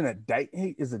coaching at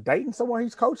Dayton. Is it Dayton somewhere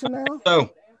he's coaching now?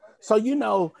 So, you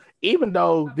know, even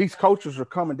though these coaches are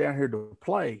coming down here to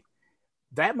play,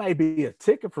 that may be a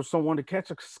ticket for someone to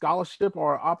catch a scholarship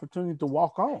or an opportunity to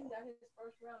walk on.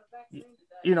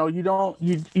 You know,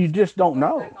 you just don't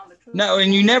know. No,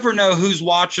 and you never know who's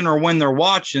watching or when they're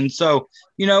watching. So,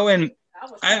 you know, and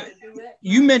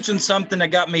you mentioned something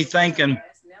that got me thinking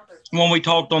when we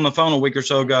talked on the phone a week or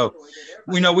so ago.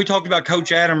 You know, we talked about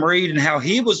Coach Adam Reed and how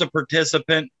he was a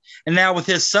participant, and now with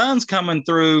his sons coming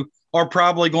through are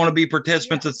probably going to be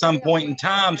participants at some point in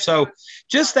time. So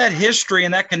just that history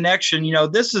and that connection, you know,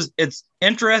 it's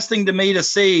interesting to me to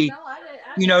see,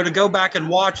 you know, to go back and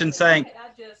watch and think,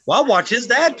 well, I watched his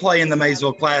dad play in the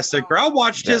Maysville Classic, or I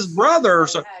watched his brother.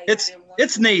 So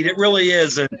it's neat. It really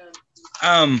is. And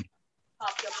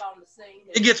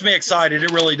it gets me excited.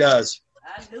 It really does.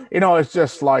 You know, it's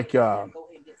just like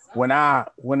when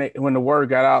the word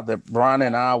got out that Brian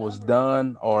and I was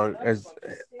done, or as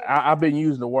I've been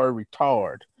using the word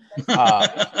retard.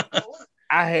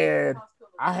 I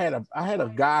had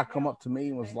a guy come up to me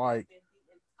and was like,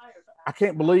 "I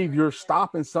can't believe you're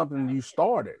stopping something you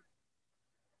started."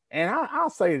 And I'll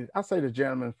say the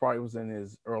gentleman probably was in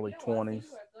his early 20s,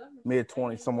 mid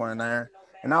 20s, somewhere in there.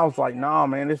 And I was like, "No,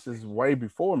 man, this is way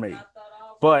before me."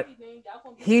 But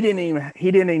he didn't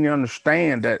even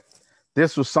understand that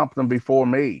this was something before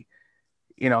me.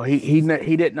 You know, he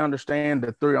didn't understand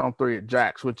the 3-on-3 at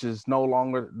Jack's, which is no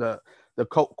longer the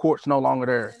court's no longer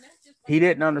there. He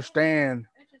didn't understand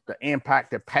the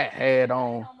impact that Pat had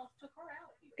on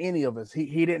any of us.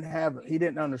 He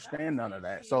didn't understand none of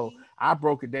that. So I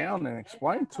broke it down and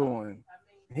explained to him.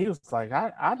 He was like,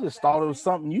 I just thought it was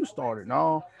something you started.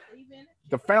 No,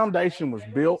 the foundation was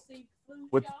built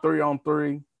with the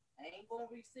 3-on-3.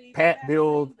 Pat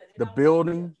built the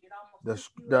building, the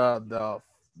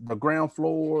ground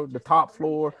floor, the top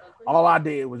floor. All I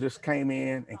did was just came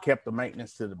in and kept the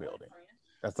maintenance to the building.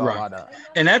 That's all I done.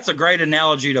 And that's a great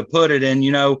analogy to put it in,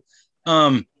 you know.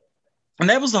 And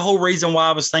that was the whole reason why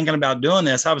I was thinking about doing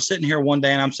this. I was sitting here one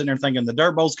day and I'm sitting there thinking the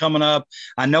Dirt Bowl's coming up.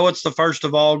 I know it's the 1st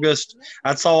of August.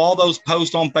 I saw all those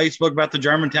posts on Facebook about the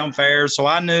Germantown Fairs. So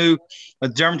I knew the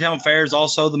Germantown Fair is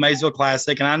also the Maysville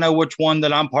Classic, and I know which one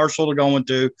that I'm partial to going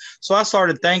to. So I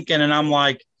started thinking, and I'm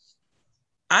like,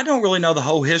 I don't really know the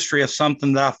whole history of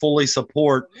something that I fully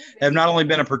support, have not only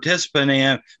been a participant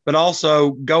in, but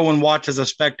also go and watch as a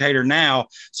spectator now.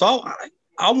 So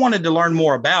I wanted to learn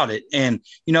more about it. And,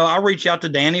 you know, I reached out to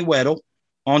Danny Weddle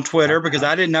on Twitter because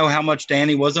I didn't know how much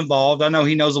Danny was involved. I know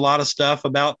he knows a lot of stuff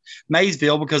about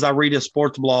Maysville because I read his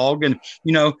sports blog, and,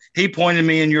 you know, he pointed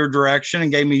me in your direction and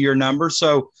gave me your number.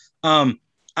 So I'm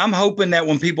hoping that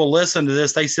when people listen to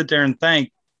this, they sit there and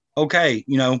think, okay,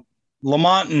 you know,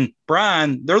 Lamont and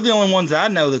Brian, they're the only ones I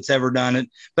know that's ever done it,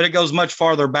 but it goes much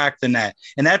farther back than that.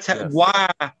 And that's why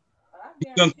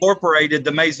you incorporated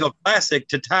the Maysville Classic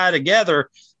to tie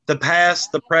together the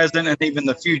past, the present, and even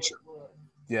the future.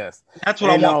 Yes. That's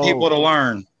what I want people to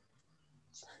learn.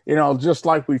 You know, just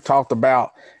like we talked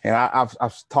about, and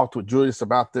I've talked with Julius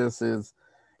about this, is,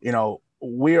 you know,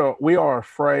 we are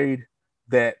afraid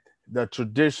that the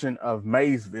tradition of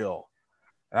Maysville,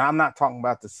 and I'm not talking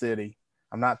about the city,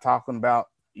 I'm not talking about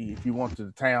if you went to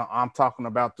the town, I'm talking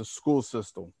about the school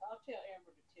system.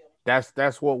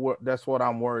 That's what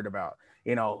I'm worried about.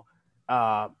 You know,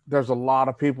 there's a lot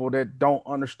of people that don't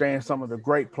understand some of the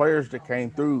great players that came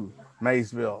through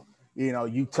Maysville. You know,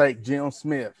 you take Jim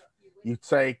Smith, you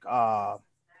take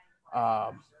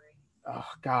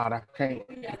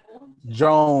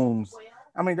Jones.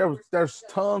 I mean, there's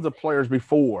tons of players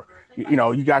before. You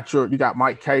know, you got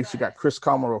Mike Case, you got Chris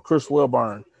Comer or Chris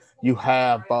Wilburn, you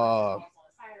have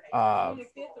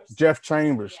Jeff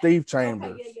Chambers, Steve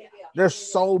Chambers. There's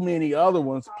so many other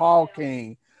ones, Paul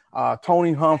King,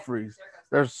 Tony Humphreys.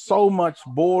 There's so much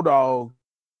Bulldog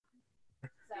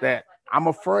that I'm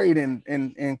afraid in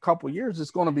a couple of years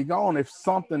it's going to be gone if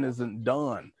something isn't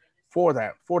done for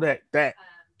that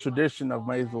tradition of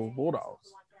Maysville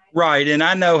Bulldogs. Right. And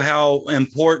I know how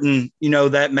important, you know,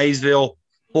 that Maysville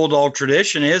Bulldog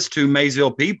tradition is to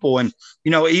Maysville people. And,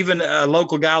 even a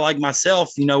local guy like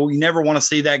myself, you never want to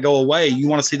see that go away. You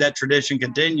want to see that tradition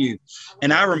continue.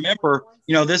 And I remember,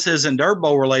 this isn't Dirt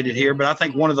Bowl related here, but I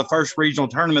think one of the first regional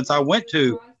tournaments I went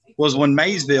to was when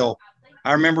Maysville,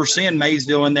 I remember seeing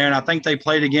Maysville in there, and I think they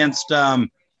played against,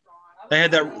 they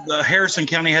had Harrison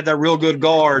County had that real good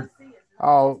guard.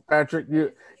 Oh, Patrick,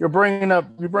 you're bringing up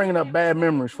bad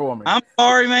memories for me. I'm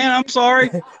sorry, man. I'm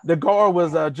sorry. The guard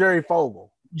was Jerry Fogle.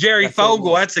 Jerry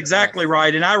Fogle, that's exactly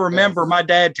right. And I remember my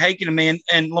dad taking me,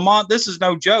 and Lamont, this is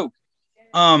no joke.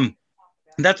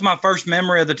 That's my first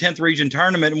memory of the 10th region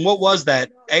tournament. And what was that?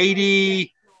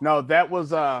 80? No, that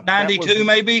was 92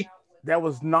 maybe? That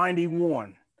was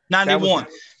 91. 91.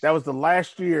 That was the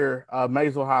last year of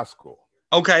Maysville High School.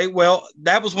 Okay, well,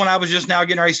 that was when I was just now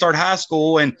getting ready to start high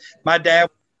school, and my dad,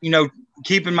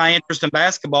 keeping my interest in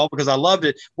basketball because I loved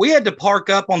it. We had to park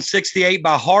up on 68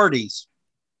 by Hardee's.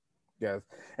 Yes.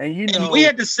 And we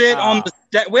had to sit on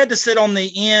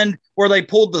the end where they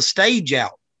pulled the stage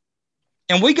out.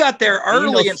 And we got there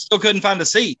early and still couldn't find a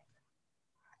seat.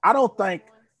 I don't think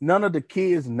none of the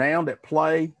kids now that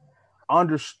play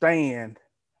understand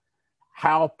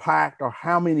how packed or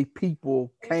how many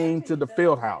people came to the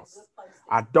field house.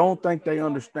 I don't think they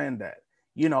understand that.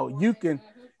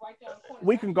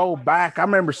 We can go back. I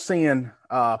remember seeing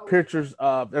pictures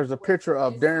of, there's a picture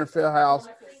of Darren Fieldhouse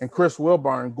and Chris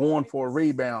Wilburn going for a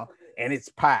rebound, and it's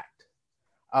packed.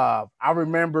 I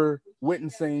remember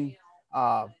witnessing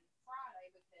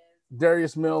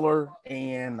Darius Miller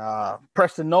and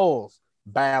Preston Knowles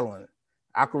battling.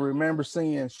 I can remember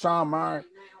seeing Sean Meyer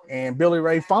and Billy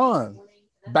Ray Fawn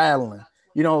battling.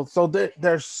 So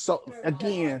there's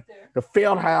again, the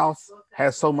field house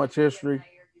has so much history.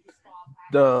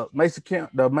 The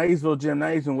Maysville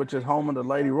Gymnasium, which is home of the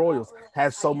Lady Royals,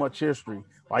 has so much history.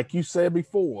 Like you said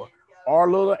before, our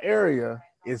little area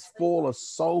is full of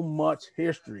so much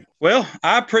history. Well,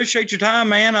 I appreciate your time,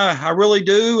 man. I really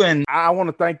do. And I want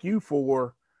to thank you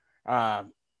for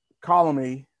calling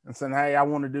me and saying, hey, I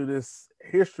want to do this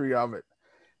history of it.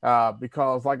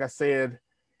 Because like I said,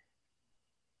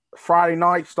 Friday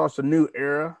night starts a new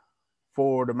era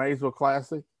for the Maysville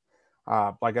Classic.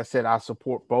 Like I said, I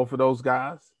support both of those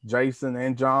guys, Jason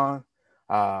and John.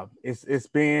 It's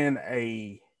been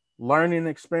a learning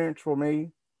experience for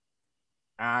me.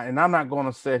 And I'm not going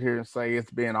to sit here and say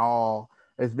it's been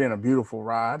a beautiful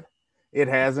ride. It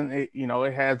hasn't.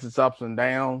 It has its ups and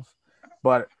downs.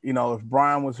 But, if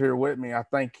Brian was here with me, I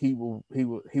think he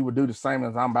would do the same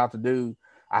as I'm about to do.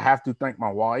 I have to thank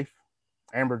my wife,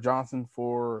 Amber Johnson,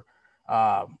 for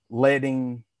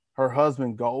letting her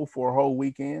husband go for a whole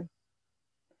weekend.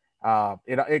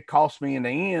 It cost me in the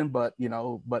end, but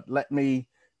let me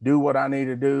do what I need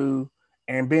to do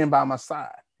and being by my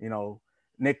side.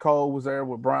 Nick Cole was there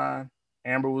with Brian,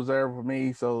 Amber was there with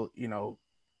me. So,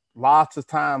 lots of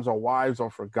times our wives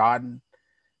are forgotten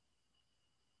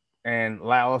and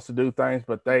allow us to do things,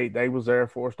 but they was there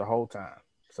for us the whole time.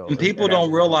 So and people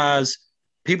don't realize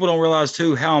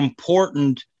too how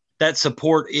important that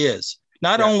support is.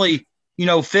 Not only,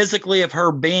 physically of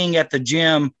her being at the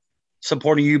gym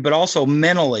supporting you, but also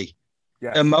mentally,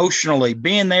 emotionally,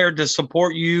 being there to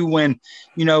support you when,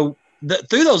 through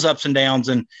those ups and downs.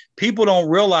 And people don't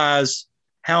realize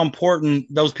how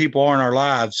important those people are in our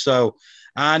lives. So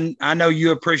I know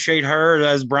you appreciate her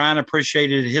as Brian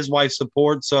appreciated his wife's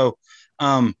support. So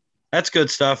that's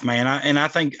good stuff, man.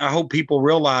 I hope people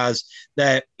realize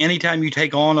that anytime you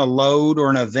take on a load or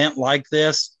an event like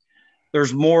this,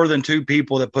 there's more than two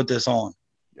people that put this on.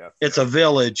 Yes. It's a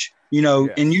village, yes.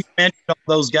 And you mentioned all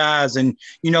those guys and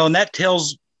that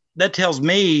tells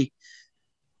me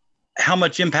how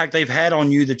much impact they've had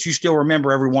on you that you still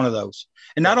remember every one of those.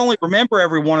 And not only remember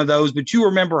every one of those, but you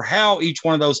remember how each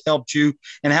one of those helped you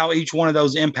and how each one of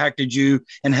those impacted you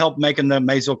and helped making the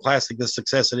Maysville Classic the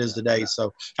success it is today.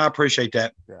 So I appreciate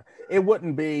that. Yeah. It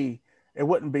wouldn't be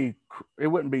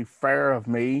fair of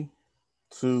me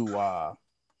to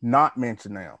not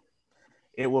mention them.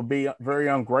 It would be very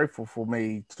ungrateful for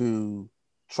me to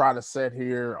try to sit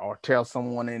here or tell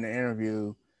someone in the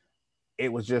interview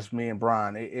it was just me and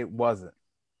Brian. It wasn't.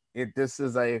 This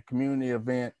is a community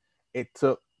event. It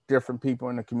took different people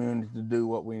in the community to do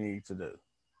what we need to do.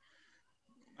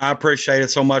 I appreciate it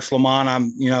so much,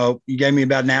 Lamont. You gave me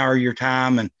about an hour of your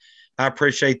time, and I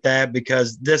appreciate that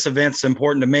because this event's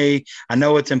important to me. I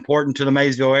know it's important to the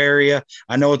Maysville area.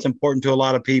 I know it's important to a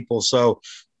lot of people. So,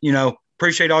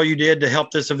 appreciate all you did to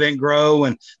help this event grow,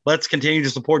 and let's continue to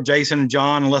support Jason and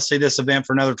John, and let's see this event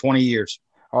for another 20 years.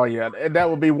 Oh yeah, that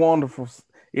would be wonderful.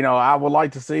 I would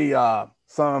like to see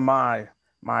some of my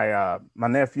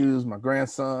nephews, my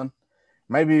grandson,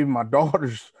 maybe even my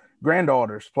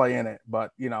granddaughters play in it.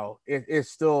 But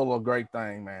it's still a great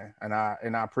thing, man. And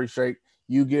I appreciate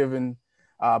you giving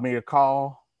me a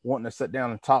call, wanting to sit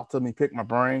down and talk to me, pick my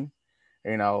brain.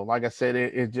 Like I said,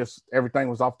 it just everything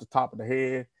was off the top of the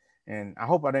head. And I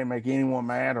hope I didn't make anyone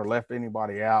mad or left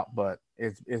anybody out, but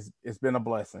it's been a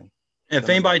blessing. If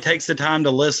anybody takes the time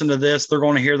to listen to this, they're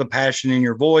going to hear the passion in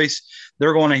your voice.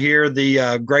 They're going to hear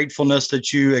the gratefulness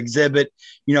that you exhibit,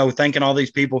 thanking all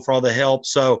these people for all the help.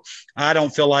 So I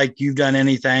don't feel like you've done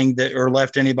anything that or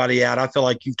left anybody out. I feel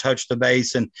like you've touched the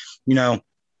base and,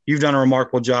 you've done a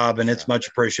remarkable job, and it's much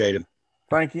appreciated.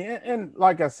 Thank you. And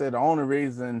like I said, the only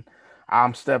reason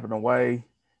I'm stepping away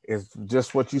is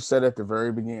just what you said at the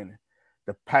very beginning,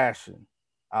 the passion.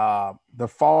 The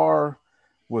far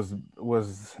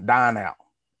was dying out.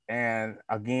 And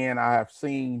again, I have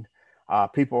seen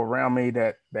people around me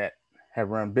that have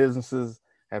run businesses,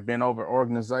 have been over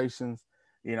organizations,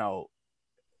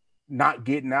 not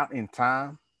getting out in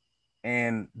time,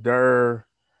 and their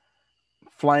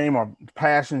flame or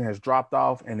passion has dropped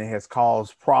off, and it has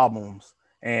caused problems.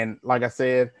 And like I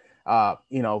said,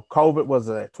 COVID was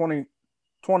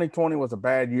 2020 was a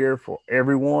bad year for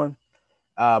everyone.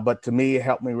 But to me, it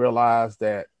helped me realize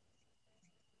that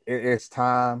it's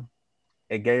time.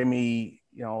 It gave me,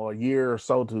 a year or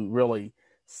so to really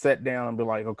sit down and be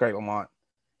like, okay, Lamont,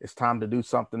 it's time to do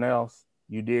something else.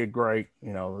 You did great.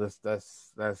 Let's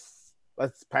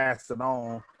pass it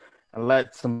on and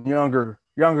let some younger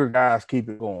guys keep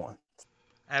it going.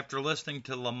 After listening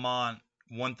to Lamont,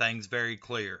 one thing's very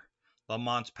clear.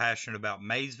 Lamont's passionate about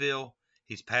Maysville.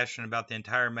 He's passionate about the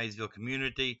entire Maysville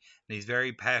community, and he's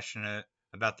very passionate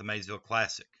about the Maysville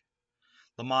Classic.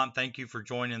 Lamont, thank you for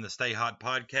joining the Stay Hot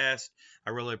podcast.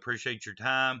 I really appreciate your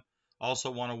time. Also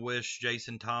want to wish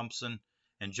Jason Thompson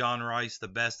and John Rice the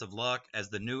best of luck as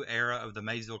the new era of the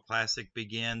Maysville Classic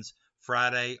begins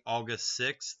Friday, August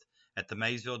 6th at the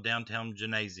Maysville Downtown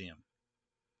Gymnasium.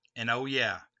 And oh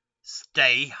yeah,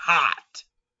 stay hot.